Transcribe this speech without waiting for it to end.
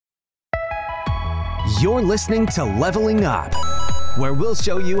You're listening to Leveling Up, where we'll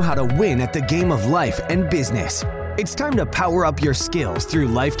show you how to win at the game of life and business. It's time to power up your skills through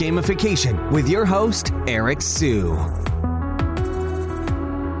life gamification with your host, Eric Siu.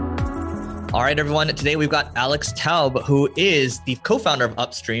 All right, everyone. Today we've got Alex Taub, who is the co-founder of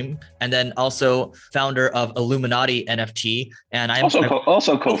Upstream and then also founder of Illuminati NFT. And I'm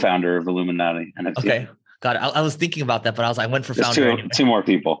also co-founder of Illuminati NFT. Okay, got it. I was thinking about that, but I went for founder. There's two more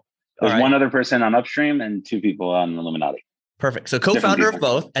people. There's one other person on Upstream and two people on Illuminati. Perfect. So co-founder of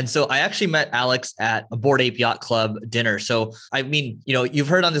both. And so I actually met Alex at a Bored Ape Yacht Club dinner. So, I mean, you've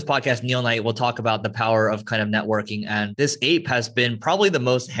heard on this podcast, Neil and I will talk about the power of kind of networking. And this ape has been probably the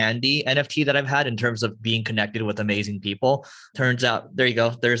most handy NFT that I've had in terms of being connected with amazing people. Turns out, there you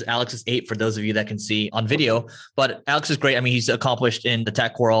go. There's Alex's ape for those of you that can see on video. But Alex is great. I mean, he's accomplished in the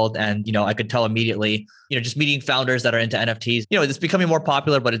tech world. And, I could tell immediately, just meeting founders that are into NFTs, it's becoming more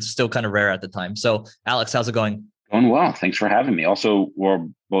popular, but it's still kind of rare at the time. So Alex, how's it going? Going well. Thanks for having me. Also, we're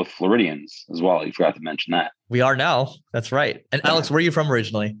both Floridians as well. You forgot to mention that. We are now. That's right. And Alex, where are you from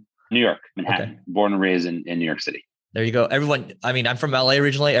originally? New York, Manhattan. Okay. Born and raised in New York City. There you go. Everyone, I mean, I'm from LA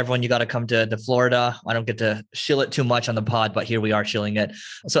originally. Everyone, you got to come to Florida. I don't get to shill it too much on the pod, but here we are shilling it.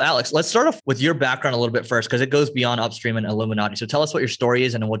 So Alex, let's start off with your background a little bit first, because it goes beyond Upstream and Illuminati. So tell us what your story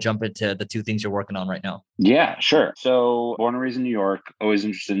is, and then we'll jump into the two things you're working on right now. Yeah, sure. So born and raised in New York, always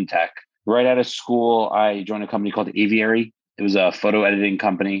interested in tech. Right out of school, I joined a company called Aviary. It was a photo editing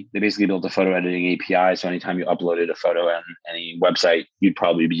company. They basically built a photo editing API. So anytime you uploaded a photo on any website, you'd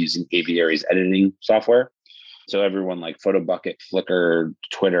probably be using Aviary's editing software. So everyone like PhotoBucket, Flickr,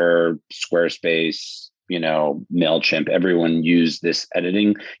 Twitter, Squarespace, MailChimp, everyone used this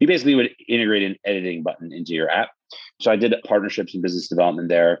editing. You basically would integrate an editing button into your app. So I did partnerships and business development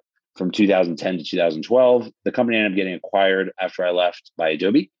there from 2010 to 2012. The company ended up getting acquired after I left by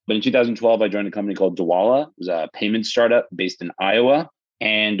Adobe. But in 2012, I joined a company called Dwolla. It was a payment startup based in Iowa.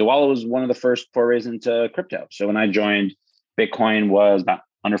 And Dwolla was one of the first forays into crypto. So when I joined, Bitcoin was about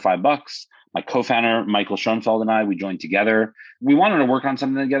under $5. My co-founder, Michael Schoenfeld, and I, we joined together. We wanted to work on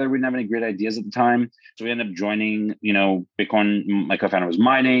something together. We didn't have any great ideas at the time. So we ended up joining, Bitcoin. My co-founder was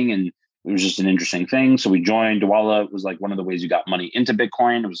mining, and it was just an interesting thing. So we joined. Dwolla was like one of the ways you got money into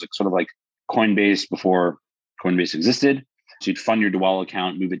Bitcoin. It was like sort of like Coinbase before Coinbase existed. So you'd fund your Dwolla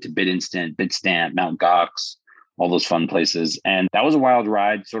account, move it to BitInstant, Bitstamp, Mt. Gox, all those fun places. And that was a wild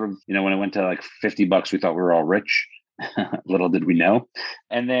ride. Sort of, when it went to like $50, we thought we were all rich. Little did we know.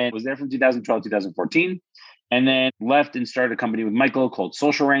 And then was there from 2012, 2014. And then left and started a company with Michael called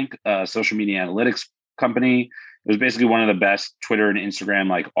SocialRank, a social media analytics company. It was basically one of the best Twitter and Instagram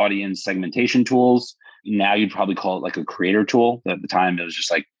like audience segmentation tools. Now you'd probably call it like a creator tool. At the time, it was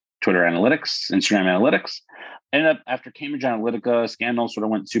just like Twitter analytics, Instagram analytics. Ended up after Cambridge Analytica scandal sort of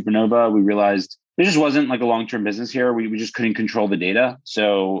went supernova, we realized there just wasn't like a long-term business here. We just couldn't control the data.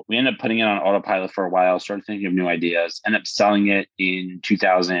 So we ended up putting it on autopilot for a while, started thinking of new ideas, ended up selling it in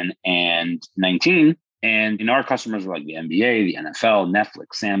 2019. And our customers were like the NBA, the NFL,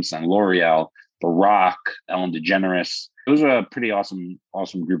 Netflix, Samsung, L'Oreal, The Rock, Ellen DeGeneres. It was a pretty awesome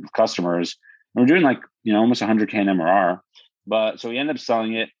group of customers. And we're doing like, almost 100K in MRR. But so we ended up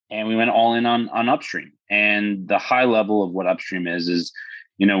selling it and we went all in on Upstream. And the high level of what Upstream is,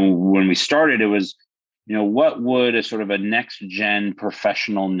 when we started, it was, what would a sort of a next gen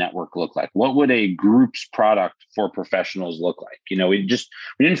professional network look like? What would a group's product for professionals look like? We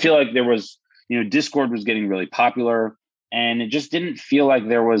didn't feel like there was, Discord was getting really popular. And it just didn't feel like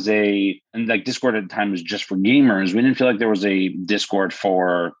there was and like Discord at the time was just for gamers. We didn't feel like there was a Discord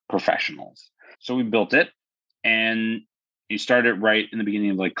for professionals. So we built it, and you started right in the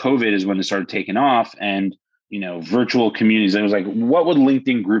beginning of like COVID is when it started taking off, and, virtual communities. And it was like, what would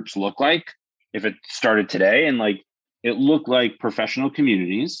LinkedIn groups look like if it started today? And like, it looked like professional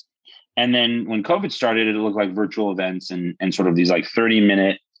communities. And then when COVID started, it looked like virtual events and sort of these like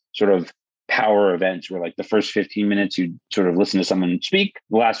 30-minute sort of power events where like the first 15 minutes you sort of listen to someone speak.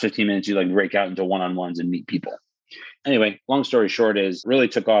 The last 15 minutes you like break out into one-on-ones and meet people. Anyway, long story short is really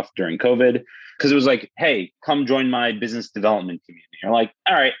took off during COVID because it was like, hey, come join my business development community. You're like,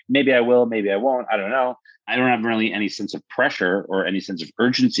 all right, maybe I will, maybe I won't. I don't know. I don't have really any sense of pressure or any sense of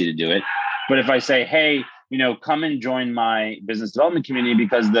urgency to do it. But if I say, hey, come and join my business development community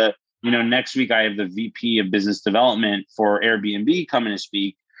because next week I have the VP of business development for Airbnb coming to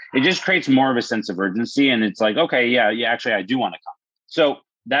speak, it just creates more of a sense of urgency. And it's like, okay, yeah, actually, I do want to come. So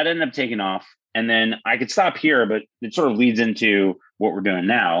that ended up taking off. And then I could stop here, but it sort of leads into what we're doing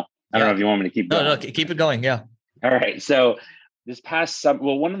now. I don't know if you want me to keep going. No, keep it going. Yeah. All right. So this past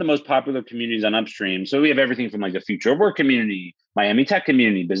one of the most popular communities on Upstream. So we have everything from like the Future of Work community, Miami Tech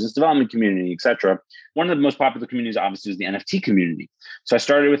community, business development community, et cetera. One of the most popular communities, obviously, is the NFT community. So I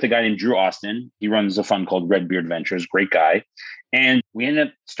started with a guy named Drew Austin. He runs a fund called Redbeard Ventures, great guy. And we ended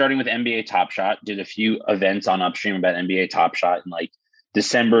up starting with NBA Top Shot, did a few events on Upstream about NBA Top Shot in like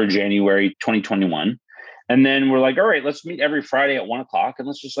December, January 2021. And then we're like, all right, let's meet every Friday at 1:00 and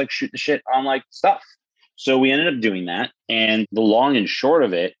let's just like shoot the shit on like stuff. So we ended up doing that. And the long and short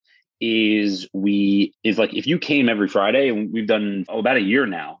of it is if you came every Friday, and we've done about a year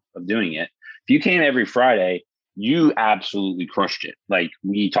now of doing it. If you came every Friday, you absolutely crushed it. Like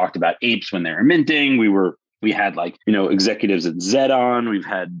we talked about apes when they were minting. We had like, executives at Zed on, we've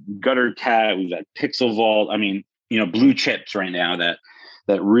had Gutter Cat, we've had Pixel Vault. I mean, blue chips right now that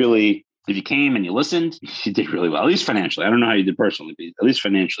really, if you came and you listened, you did really well, at least financially. I don't know how you did personally, but at least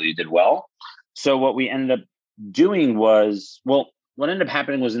financially you did well. So what we ended up doing was, what ended up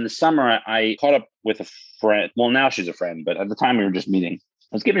happening was in the summer, I caught up with a friend. Well, now she's a friend, but at the time we were just meeting.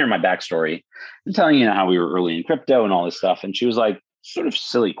 I was giving her my backstory and telling how we were early in crypto and all this stuff. And she was like, sort of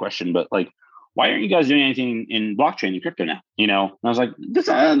silly question, but like, why aren't you guys doing anything in blockchain and crypto now? And I was like, that's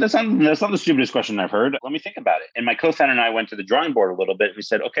not the stupidest question I've heard. Let me think about it. And my co-founder and I went to the drawing board a little bit. We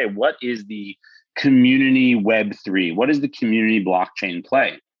said, okay, what is the community Web3? What is the community blockchain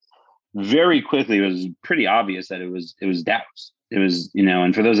play? Very quickly, it was pretty obvious that it was DAOs. It was,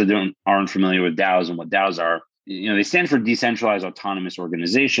 and for those that aren't familiar with DAOs and what DAOs are, they stand for Decentralized Autonomous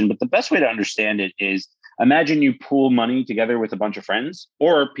Organization. But the best way to understand it is imagine you pool money together with a bunch of friends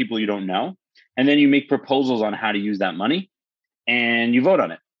or people you don't know, and then you make proposals on how to use that money and you vote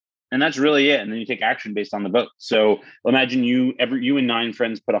on it. And that's really it. And then you take action based on the vote. So imagine you and 9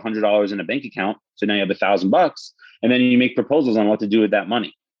 friends put $100 in a bank account. So now you have $1,000, and then you make proposals on what to do with that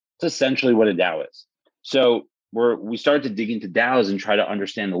money. It's essentially what a DAO is. So we started to dig into DAOs and try to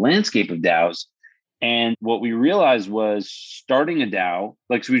understand the landscape of DAOs. And what we realized was starting a DAO,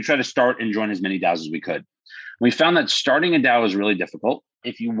 so we tried to start and join as many DAOs as we could. We found that starting a DAO is really difficult.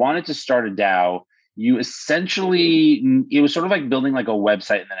 If you wanted to start a DAO, it was sort of like building like a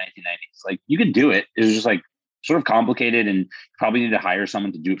website in the 1990s. Like you could do it. It was just like sort of complicated and probably need to hire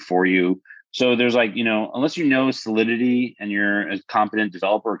someone to do it for you. So there's like, unless you know Solidity and you're a competent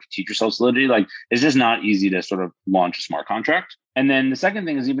developer or can teach yourself Solidity, like it's just not easy to sort of launch a smart contract. And then the second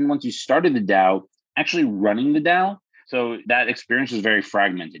thing is even once you started the DAO, actually running the DAO. So that experience was very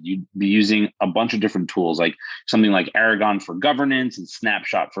fragmented. You'd be using a bunch of different tools, like something like Aragon for governance and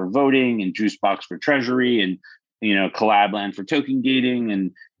Snapshot for voting and Juicebox for treasury and, Collabland for token gating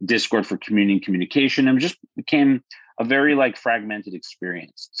and Discord for community and communication. And it just became a very like fragmented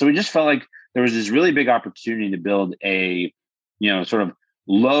experience. So we just felt like there was this really big opportunity to build a, sort of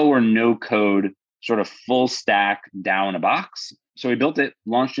low or no code, sort of full stack DAO in a box. So we built it,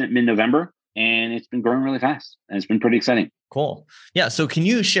 launched it mid-November, and it's been growing really fast and it's been pretty exciting. Cool. Yeah. So can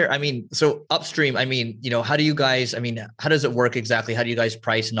you share, so Upstream, how do you guys, how does it work exactly? How do you guys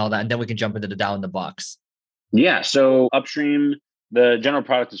price and all that? And then we can jump into the DAO in the box. Yeah. So Upstream, the general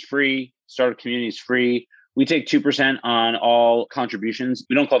product is free. Startup community is free. We take 2% on all contributions.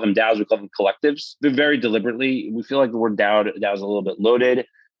 We don't call them DAOs, we call them collectives. They're very deliberately. We feel like the word DAO is a little bit loaded.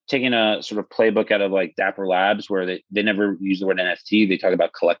 Taking a sort of playbook out of like Dapper Labs, where they never use the word NFT. They talk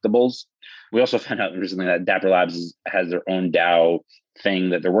about collectibles. We also found out recently that Dapper Labs has their own DAO thing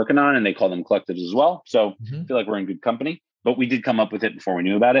that they're working on, and they call them collectives as well. So I feel like we're in good company. But we did come up with it before we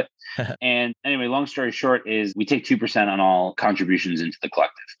knew about it. And anyway, long story short is we take 2% on all contributions into the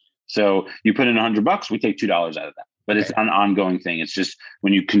collective. So you put in $100, we take $2 out of that. But It's an ongoing thing. It's just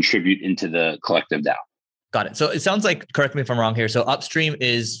when you contribute into the collective DAO. Got it. So it sounds like, correct me if I'm wrong here. So Upstream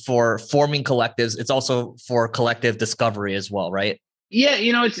is for forming collectives. It's also for collective discovery as well, right? Yeah,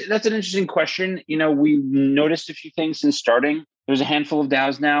 that's an interesting question. We noticed a few things since starting. There's a handful of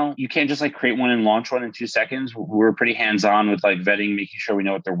DAOs now. You can't just like create one and launch one in 2 seconds. We're pretty hands-on with like vetting, making sure we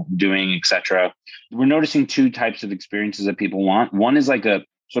know what they're doing, et cetera. We're noticing 2 types of experiences that people want. One is like a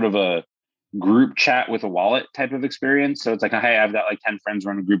sort of a group chat with a wallet type of experience. So it's like, hey, I've got like 10 friends,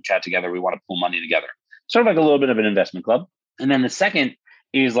 we're in a group chat together. We want to pool money together. Sort of like a little bit of an investment club. And then the second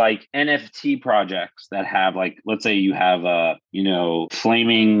is like NFT projects that have like, let's say you have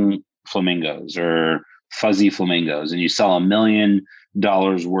flaming flamingos or fuzzy flamingos, and you sell $1 million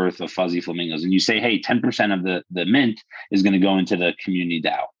worth of fuzzy flamingos, and you say, hey, 10% of the mint is going to go into the community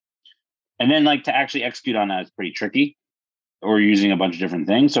DAO. And then like to actually execute on that is pretty tricky, or using a bunch of different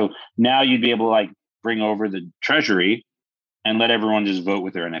things. So now you'd be able to like bring over the treasury and let everyone just vote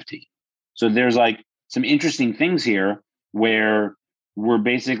with their NFT. So there's like some interesting things here where we're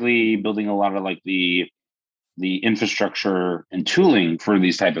basically building a lot of like the the infrastructure and tooling for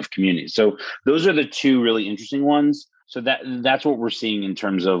these type of communities. So those are the two really interesting ones. So that's what we're seeing in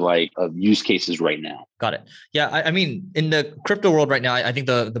terms of of use cases right now. Got it. Yeah. I mean, in the crypto world right now, I think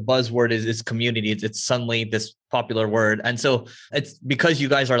the buzzword is community. It's suddenly this popular word. And so it's because you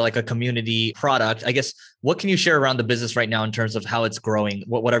guys are like a community product, I guess, what can you share around the business right now in terms of how it's growing,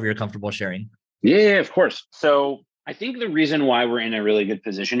 whatever you're comfortable sharing? Yeah, of course. So I think the reason why we're in a really good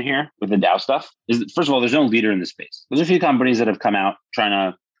position here with the DAO stuff is that, first of all, there's no leader in the space. There's a few companies that have come out trying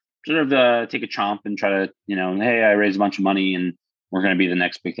to sort of take a chomp and try to, hey, I raised a bunch of money and we're going to be the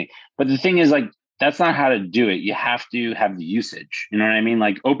next big thing. But the thing is, that's not how to do it. You have to have the usage. You know what I mean?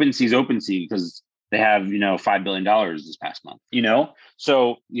 Like OpenSea's OpenSea because they have, $5 billion this past month,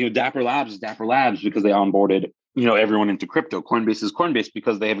 So, Dapper Labs is Dapper Labs because they onboarded, everyone into crypto. Coinbase is Coinbase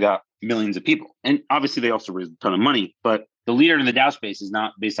because they have got millions of people. And obviously they also raised a ton of money, but the leader in the DAO space is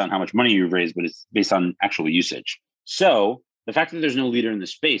not based on how much money you've raised, but it's based on actual usage. So the fact that there's no leader in the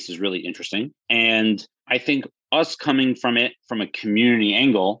space is really interesting. And I think us coming from it from a community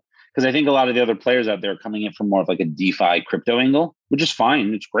angle, because I think a lot of the other players out there are coming in from more of like a DeFi crypto angle, which is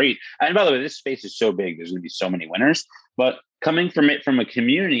fine. It's great. And by the way, this space is so big, there's going to be so many winners. But coming from it from a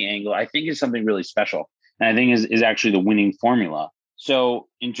community angle, I think is something really special. And I think is actually the winning formula. So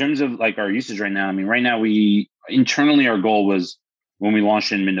in terms of our usage right now, I mean, right now internally, our goal was when we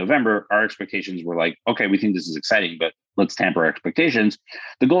launched in mid-November, our expectations were okay, we think this is exciting, but let's temper our expectations.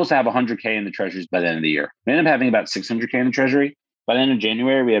 The goal is to have 100K in the treasuries by the end of the year. We ended up having about 600K in the treasury. By the end of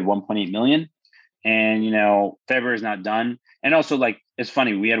January, we had 1.8 million. And, February is not done. And also, it's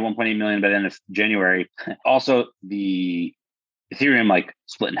funny, we had 1.8 million by the end of January. Also, the Ethereum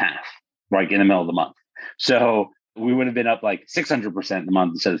split in half, in the middle of the month. So we would have been up 600% a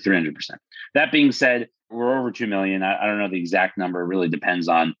month instead of 300%. That being said, we're over 2 million. I don't know the exact number. It really depends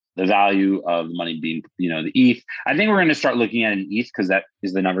on the value of the money being, the ETH. I think we're going to start looking at an ETH because that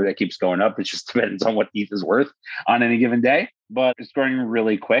is the number that keeps going up. It just depends on what ETH is worth on any given day, but it's growing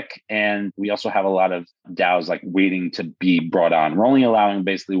really quick. And we also have a lot of DAOs waiting to be brought on. We're only allowing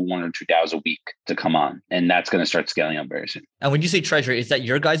basically 1 or 2 DAOs a week to come on. And that's going to start scaling up very soon. And when you say treasury, is that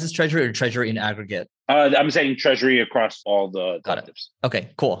your guys' treasury or treasury in aggregate? I'm saying treasury across all the collectives.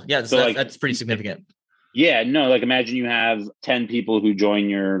 Okay, cool. Yeah, so that's pretty significant. Yeah, no, imagine you have 10 people who join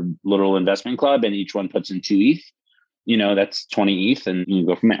your little investment club and each one puts in 2 ETH, that's 20 ETH and you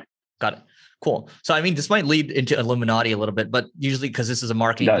go from there. Got it. Cool. So, I mean, this might lead into Illuminati a little bit, but usually because this is a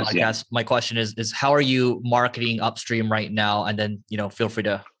marketing podcast, yeah. My question is how are you marketing upstream right now? And then, feel free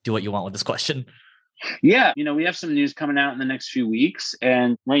to do what you want with this question. Yeah, we have some news coming out in the next few weeks.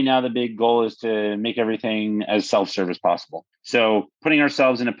 And right now, the big goal is to make everything as self-serve as possible. So putting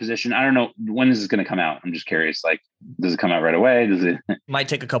ourselves in a position, I don't know, when is this going to come out? I'm just curious, does it come out right away? Does it? Might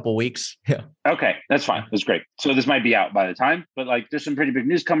take a couple of weeks. Yeah. Okay, that's fine. That's great. So this might be out by the time, but there's some pretty big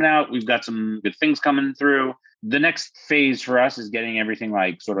news coming out. We've got some good things coming through. The next phase for us is getting everything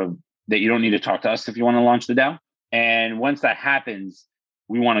sort of that you don't need to talk to us if you want to launch the DAO. And once that happens,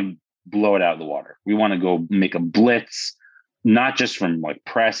 we want to blow it out of the water. We want to go make a blitz, not just from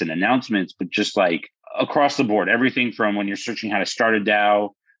press and announcements, but just across the board, everything from when you're searching how to start a DAO,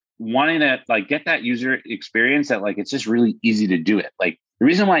 wanting to get that user experience that it's just really easy to do it. The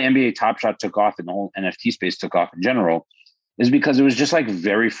reason why NBA Top Shot took off and the whole NFT space took off in general is because it was just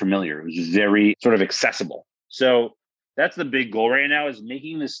very familiar. It was very sort of accessible. So that's the big goal right now, is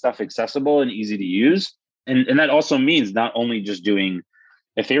making this stuff accessible and easy to use. And that also means not only just doing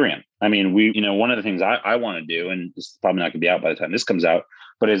Ethereum. I mean, one of the things I want to do, and this is probably not going to be out by the time this comes out,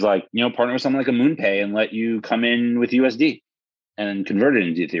 but is partner with something like a MoonPay and let you come in with USD and convert it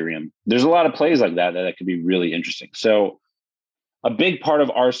into Ethereum. There's a lot of plays like that could be really interesting. So a big part of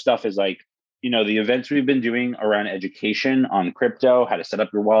our stuff is the events we've been doing around education on crypto, how to set up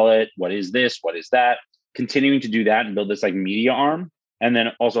your wallet, what is this, what is that, continuing to do that and build this media arm, and then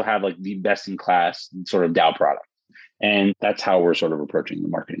also have the best in class sort of DAO product. And that's how we're sort of approaching the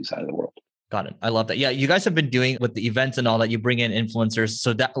marketing side of the world. Got it. I love that. Yeah. You guys have been doing with the events and all that, you bring in influencers.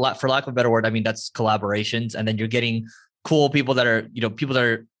 So that, for lack of a better word, I mean, that's collaborations. And then you're getting cool people that are, people that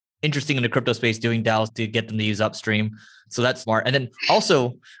are interesting in the crypto space doing DAOs to get them to use upstream. So that's smart. And then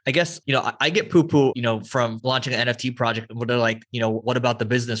also, I guess, I get poo-poo, from launching an NFT project where they're what about the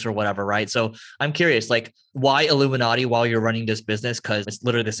business or whatever, right? So I'm curious, why Illuminati while you're running this business? Because it's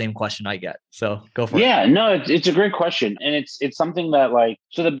literally the same question I get. So go for it. Yeah, no, it's a great question. And it's something that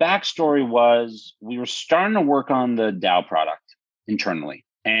so the backstory was we were starting to work on the DAO product internally.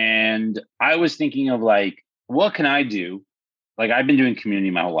 And I was thinking of what can I do? I've been doing community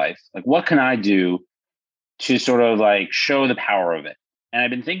my whole life. What can I do to sort of show the power of it? And I've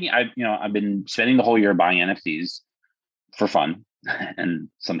been thinking, I've been spending the whole year buying NFTs for fun and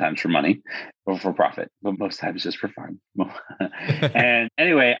sometimes for money or for profit, but most times just for fun. And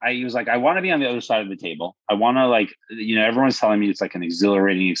anyway, I was like, I want to be on the other side of the table. I want to everyone's telling me it's like an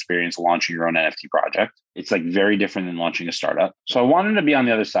exhilarating experience launching your own NFT project. It's like very different than launching a startup. So I wanted to be on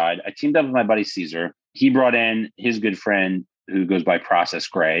the other side. I teamed up with my buddy Caesar. He brought in his good friend who goes by Process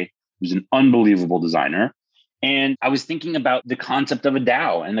Gray, who's an unbelievable designer. And I was thinking about the concept of a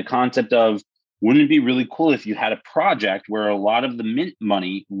DAO and the concept of, wouldn't it be really cool if you had a project where a lot of the mint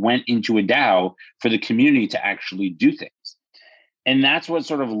money went into a DAO for the community to actually do things? And that's what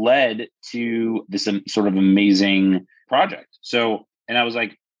sort of led to this sort of amazing project. So, and I was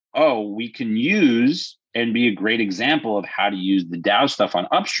like, oh, we can use and be a great example of how to use the DAO stuff on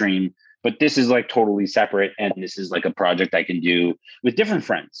Upstream, but this is like totally separate. And this is like a project I can do with different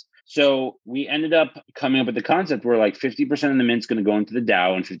friends. So we ended up coming up with the concept where like 50% of the mint's going to go into the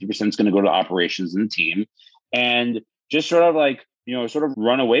DAO and 50% is going to go to operations and the team, and just sort of like, sort of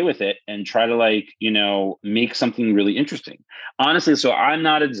run away with it and try to make something really interesting. Honestly, so I'm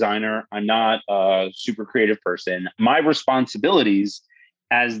not a designer. I'm not a super creative person. My responsibilities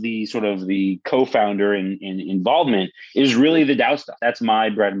as the sort of the co-founder and involvement is really the DAO stuff. That's my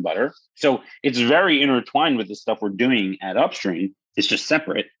bread and butter. So it's very intertwined with the stuff we're doing at Upstream. It's just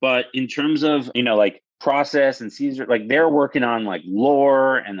separate. But in terms of, Process and Caesar, like they're working on like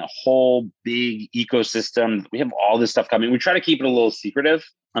lore and the whole big ecosystem. We have all this stuff coming. We try to keep it a little secretive.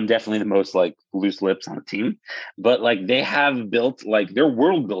 I'm definitely the most like loose lips on the team, but like they have built like they're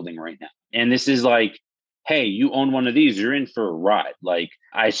world building right now. And this is like, hey, you own one of these, you're in for a ride. Like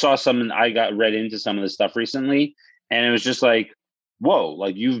I got read into some of this stuff recently, and it was just like, whoa,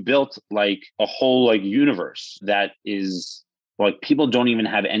 like you've built like a whole like universe that is like people don't even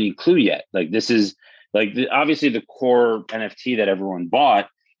have any clue yet. Like this is like obviously the core NFT that everyone bought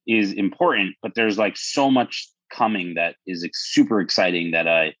is important, but there's like so much coming that is super exciting that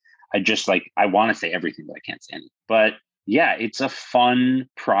I just like, I want to say everything, but I can't say anything. But yeah, it's a fun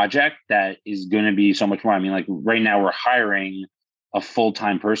project that is going to be so much more. I mean, like right now we're hiring a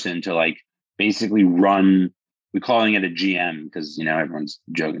full-time person to like basically run, we're calling it a GM because, everyone's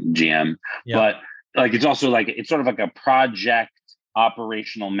joking GM, but like, it's also like, it's sort of like a project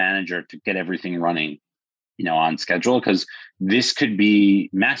operational manager to get everything running, on schedule, because this could be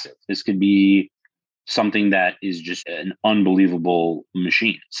massive. This could be something that is just an unbelievable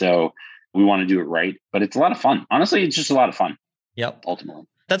machine. So we want to do it right, but it's a lot of fun. Honestly, it's just a lot of fun. Yep. Ultimately.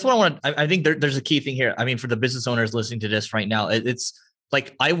 That's what I want. I think there's a key thing here. I mean, for the business owners listening to this right now, it's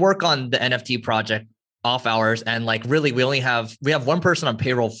like I work on the NFT project off hours, and like really we have one person on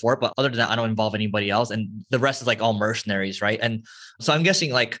payroll for it, but other than that I don't involve anybody else, and the rest is like all mercenaries, right? And so I'm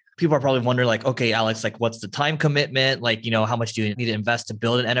guessing like people are probably wondering like, okay, Alex, like what's the time commitment, like how much do you need to invest to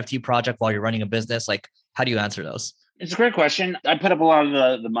build an NFT project while you're running a business? Like how do you answer those? It's a great question. I put up a lot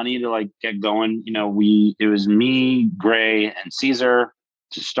of the money to like get going. it was me, Gray, and Caesar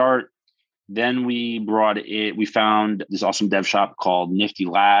to start. Then we found this awesome dev shop called Nifty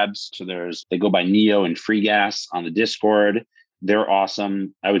Labs. So they go by Neo and Free Gas on the Discord. They're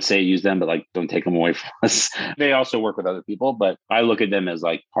awesome. I would say use them, but like, don't take them away from us. They also work with other people, but I look at them as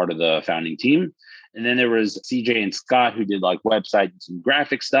like part of the founding team. And then there was CJ and Scott who did like websites and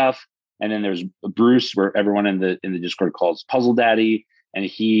graphic stuff. And then there's Bruce, where everyone in the Discord calls Puzzle Daddy. And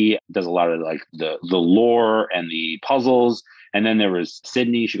he does a lot of like the lore and the puzzles. And then there was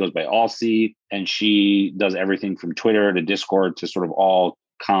Sydney, she goes by Allsea, and she does everything from Twitter to Discord to sort of all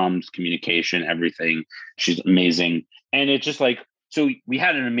comms, communication, everything. She's amazing. And it's just like, so we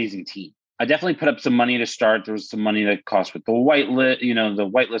had an amazing team. I definitely put up some money to start. There was some money that cost with the whitelist, the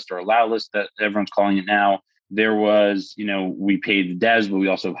whitelist or allow list that everyone's calling it now. There was, we paid the devs, but we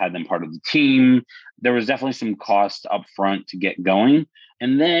also had them part of the team. There was definitely some cost up front to get going.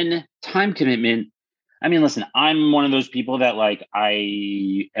 And then time commitment. I mean, listen, I'm one of those people that like,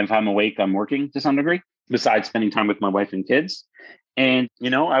 if I'm awake, I'm working to some degree, besides spending time with my wife and kids. And,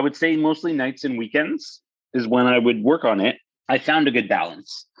 I would say mostly nights and weekends is when I would work on it. I found a good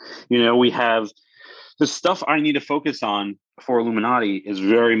balance. We have the stuff I need to focus on for Illuminati is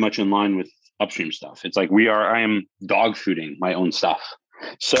very much in line with Upstream stuff. It's like I am dog fooding my own stuff.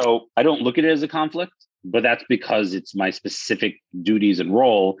 So I don't look at it as a conflict, but that's because it's my specific duties and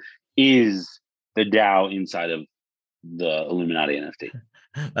role is the DAO inside of the Illuminati NFT.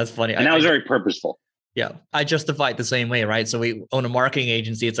 That's funny. And that was very purposeful. Yeah, I justify it the same way, right? So we own a marketing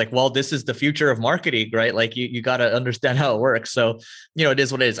agency. It's like, well, this is the future of marketing, right? Like you got to understand how it works. So, it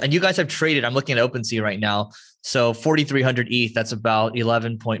is what it is. And you guys have traded, I'm looking at OpenSea right now. So 4,300 ETH, that's about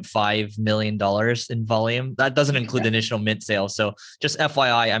 $11.5 million in volume. That doesn't include the initial mint sale. So just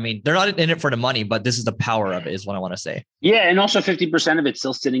FYI, I mean, they're not in it for the money, but this is the power of it is what I want to say. Yeah. And also 50% of it's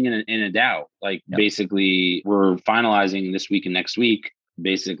still sitting in a DAO. Like basically we're finalizing this week and next week,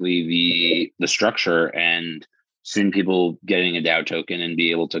 basically the structure, and soon people getting a DAO token and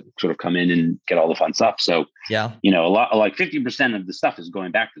be able to sort of come in and get all the fun stuff. So, a lot, like 50% of the stuff is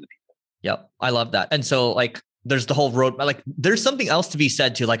going back to the people. Yep. I love that. And so like, there's the whole road. Like there's something else to be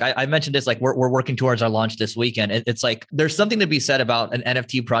said too. Like I mentioned this, like we're working towards our launch this weekend. It's like, there's something to be said about an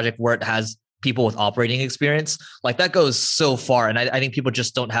NFT project where it has people with operating experience. Like that goes so far. And I think people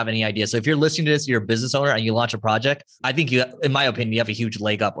just don't have any idea. So if you're listening to this, you're a business owner and you launch a project, I think you, in my opinion, you have a huge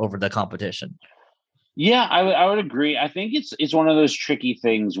leg up over the competition. Yeah, I would agree. I think it's one of those tricky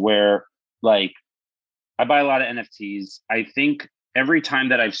things where like I buy a lot of NFTs. I think every time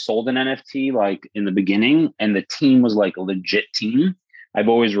that I've sold an NFT, like in the beginning, and the team was like a legit team, I've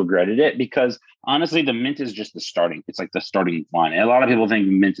always regretted it because honestly, the mint is just the starting. It's like the starting line. And a lot of people think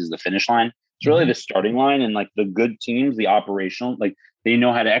mint is the finish line. It's really the starting line, and like the good teams, the operational, like they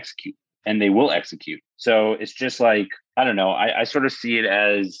know how to execute and they will execute. So it's just like, I don't know. I sort of see it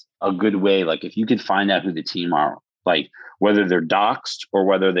as a good way. Like if you could find out who the team are, like whether they're doxed or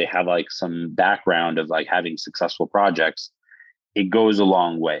whether they have like some background of like having successful projects, it goes a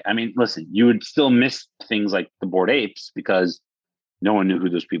long way. I mean, listen, you would still miss things like the Bored Apes because no one knew who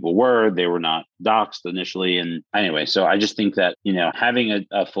those people were. They were not doxed initially. And anyway, so I just think that, having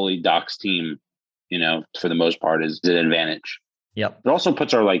a fully doxed team, for the most part is an advantage. Yep. It also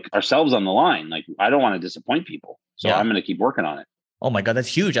puts ourselves on the line. Like I don't want to disappoint people. So I'm going to keep working on it. Oh my God, that's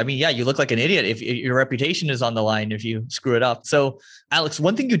huge. I mean, yeah, you look like an idiot if your reputation is on the line if you screw it up. So, Alex,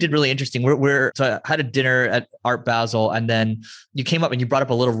 one thing you did really interesting. So I had a dinner at Art Basel, and then you came up and you brought up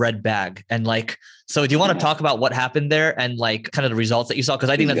a little red bag. And like, so do you want to talk about what happened there and like kind of the results that you saw?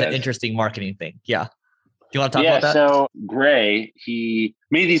 Because I think that's an interesting marketing thing. Yeah. Do you want to talk about that? So Gray, he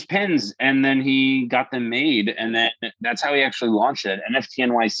made these pins and then he got them made. And then that's how he actually launched it. NFT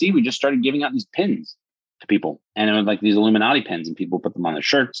NYC, we just started giving out these pins to people, and it was like these Illuminati pins, and people put them on their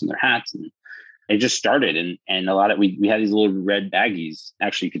shirts and their hats, and it just started. And a lot of we had these little red baggies.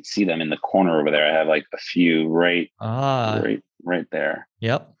 Actually, you could see them in the corner over there. I have like a few right there.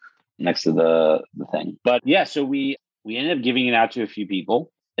 Yep, next to the thing. But yeah, so we ended up giving it out to a few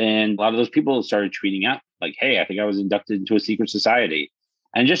people, and a lot of those people started tweeting out like, "Hey, I think I was inducted into a secret society,"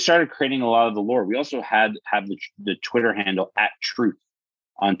 and just started creating a lot of the lore. We also have the Twitter handle @Truth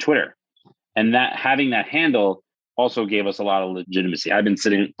on Twitter. And that having that handle also gave us a lot of legitimacy. I've been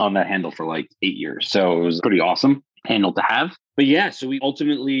sitting on that handle for like 8 years. So it was a pretty awesome handle to have. But yeah, so we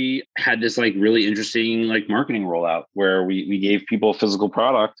ultimately had this like really interesting like marketing rollout where we gave people a physical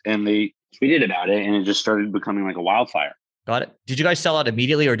product and they tweeted about it, and it just started becoming like a wildfire. Got it. Did you guys sell out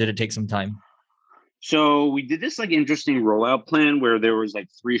immediately or did it take some time? So we did this like interesting rollout plan where there was like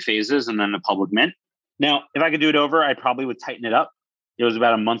 3 phases and then the public mint. Now, if I could do it over, I probably would tighten it up. It was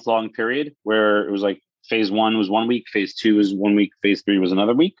about a month-long period where it was like phase 1 was 1 week, phase 2 was 1 week, phase 3 was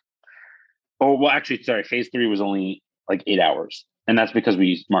another week. Oh, well, actually, sorry, phase 3 was only like 8 hours. And that's because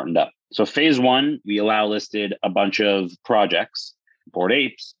we smartened up. So phase 1, we allow listed a bunch of projects, Bored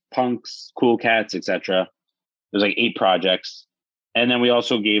Apes, Punks, Cool Cats, etc. There's like 8 projects. And then we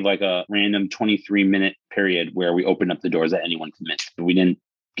also gave like a random 23-minute period where we opened up the doors that anyone could mint. We didn't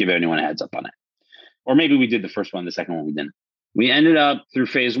give anyone a heads up on it. Or maybe we did the first one, the second one we didn't. We ended up through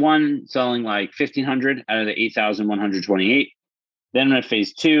phase 1 selling like 1,500 out of the 8,128. Then at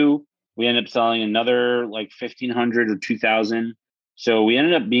phase 2, we ended up selling another like 1,500 or 2,000. So we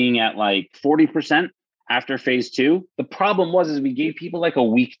ended up being at like 40% after phase 2. The problem is we gave people like a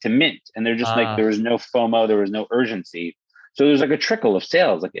week to mint, and they're just like, there was no FOMO, there was no urgency. So there's like a trickle of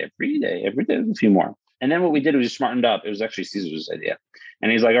sales, like every day, a few more. And then what we did was we smartened up. It was actually Caesar's idea.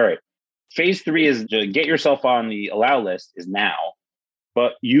 And he's like, all right, phase 3 is to get yourself on the allow list is now,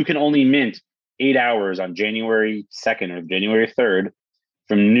 but you can only mint 8 hours on January 2nd or January 3rd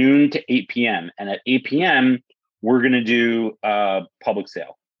from noon to 8 p.m. And at 8 p.m., we're going to do a public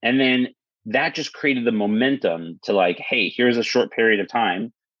sale. And then that just created the momentum to like, hey, here's a short period of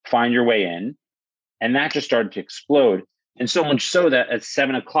time, find your way in. And that just started to explode. And so much so that at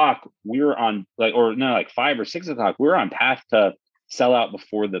 7 o'clock, we were on like 5 or 6 o'clock, we were on path to sell out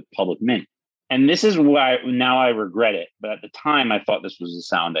before the public mint. And this is why now I regret it. But at the time, I thought this was a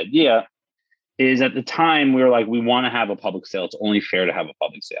sound idea. Is at the time, we were like, we want to have a public sale. It's only fair to have a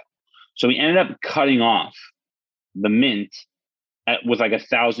public sale. So we ended up cutting off the mint with like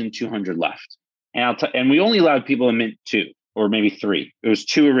 1,200 left. And we only allowed people to mint 2 or maybe 3. It was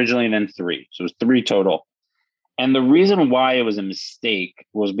 2 originally and then 3. So it was 3 total. And the reason why it was a mistake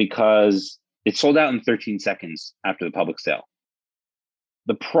was because it sold out in 13 seconds after the public sale.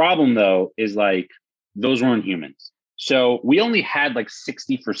 The problem though is like those weren't humans. So we only had like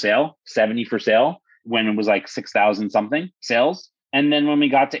 60 for sale, 70 for sale when it was like 6,000 something sales. And then when we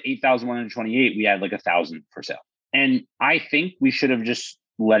got to 8,128, we had like 1,000 for sale. And I think we should have just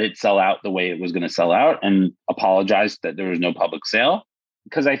let it sell out the way it was going to sell out and apologized that there was no public sale,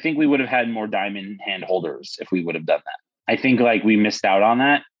 because I think we would have had more diamond hand holders if we would have done that. I think like we missed out on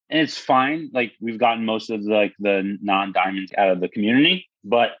that, and it's fine. Like we've gotten most of the non-diamonds out of the community,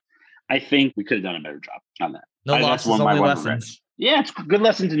 but I think we could have done a better job on that. No losses, only lessons. Yeah, it's a good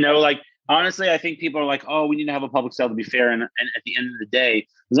lesson to know. Like, honestly, I think people are like, oh, we need to have a public sale to be fair. And at the end of the day,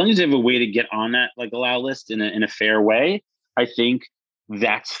 as long as you have a way to get on that like allow list in a fair way, I think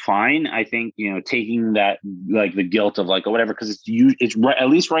that's fine. I think, taking that like the guilt of like, or whatever, because it's right, at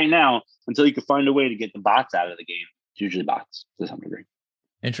least right now, until you can find a way to get the bots out of the game. It's usually bots to some degree.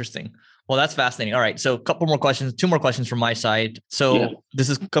 Interesting. Well, that's fascinating. All right. So two more questions from my side. So This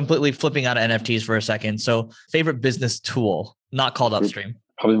is completely flipping out of NFTs for a second. So favorite business tool, not called Upstream.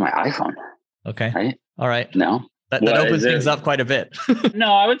 Probably my iPhone. Okay. Right? All right. No. That opens things up quite a bit.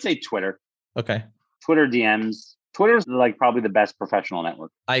 No, I would say Twitter. Okay. Twitter DMs. Twitter is like probably the best professional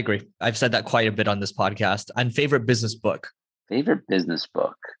network. I agree. I've said that quite a bit on this podcast. And favorite business book? Favorite business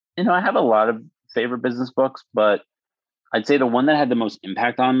book. I have a lot of favorite business books, but I'd say the one that had the most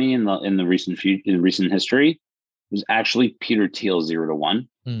impact on me in the recent history was actually Peter Thiel's 0 to 1.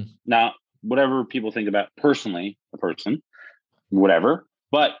 Now, whatever people think about personally, the person, whatever,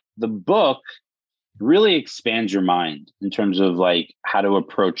 but the book really expands your mind in terms of like how to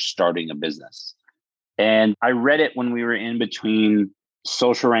approach starting a business. And I read it when we were in between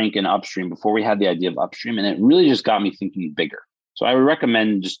SocialRank and Upstream before we had the idea of Upstream. And it really just got me thinking bigger. So I would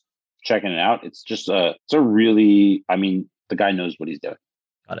recommend just checking it out. It's just the guy knows what he's doing.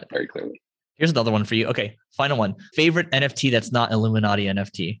 Got it. Very clearly. Here's another one for you. Okay. Final one. Favorite NFT that's not Illuminati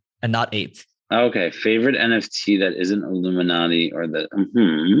NFT and not Eighth. Okay. Favorite NFT that isn't Illuminati or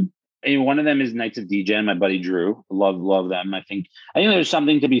one of them is Knights of Degen, my buddy Drew. Love them. I think there's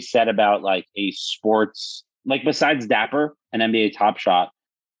something to be said about like a sports, like besides Dapper and NBA Top Shot,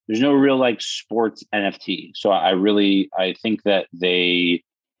 there's no real like sports NFT. So I think that they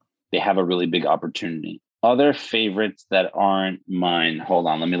have a really big opportunity. Other favorites that aren't mine. Hold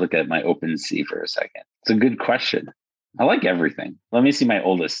on. Let me look at my OpenSea for a second. It's a good question. I like everything. Let me see my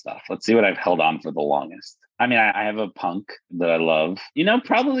oldest stuff. Let's see what I've held on for the longest. I mean, I have a punk that I love.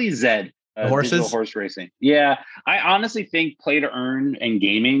 Probably Zed. Horses? Horse racing. Yeah. I honestly think play to earn and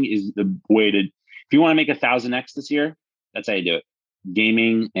gaming is the way to, if you want to make 1,000x this year, that's how you do it.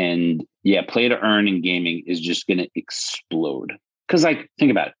 Gaming and play to earn and gaming is just going to explode. Because like,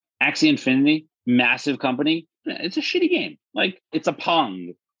 think about it. Axie Infinity, massive company. It's a shitty game. Like it's a Pong.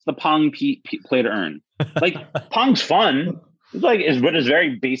 It's the Pong play to earn. Like Pong's fun. But it's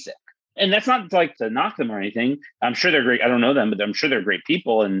very basic. And that's not like to knock them or anything. I'm sure they're great. I don't know them, but I'm sure they're great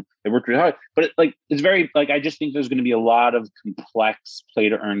people and they work really hard. But it's very like, I just think there's going to be a lot of complex play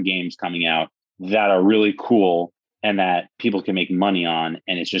to earn games coming out that are really cool and that people can make money on.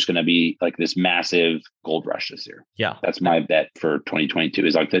 And it's just going to be like this massive gold rush this year. Yeah. That's my bet for 2022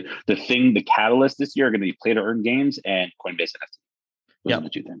 is like the catalyst this year are going to be play to earn games and Coinbase NFT. Those are the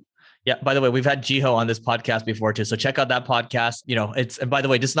two things. Yeah. By the way, we've had Jiho on this podcast before too. So check out that podcast. And by the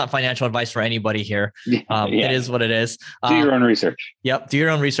way, this is not financial advice for anybody here. It is what it is. Do your own research. Yep. Do your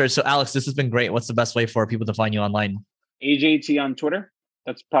own research. So Alex, this has been great. What's the best way for people to find you online? AJT on Twitter.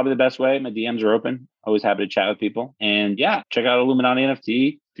 That's probably the best way. My DMs are open. Always happy to chat with people. And check out Illuminati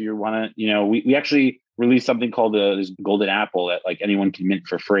NFT. If you want to, we actually released something called this Golden Apple that like anyone can mint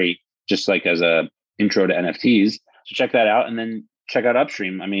for free, just like as a intro to NFTs. So check that out. And then check out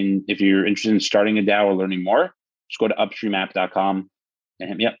Upstream. I mean, if you're interested in starting a DAO or learning more, just go to upstreamapp.com and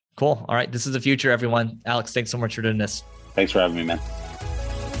hit me up. Cool. All right. This is the future, everyone. Alex, thanks so much for doing this. Thanks for having me, man.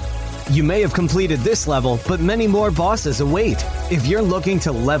 You may have completed this level, but many more bosses await. If you're looking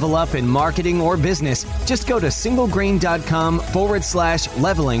to level up in marketing or business, just go to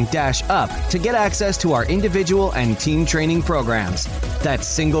singlegrain.com/leveling-up to get access to our individual and team training programs. That's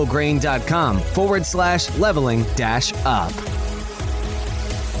singlegrain.com/leveling-up.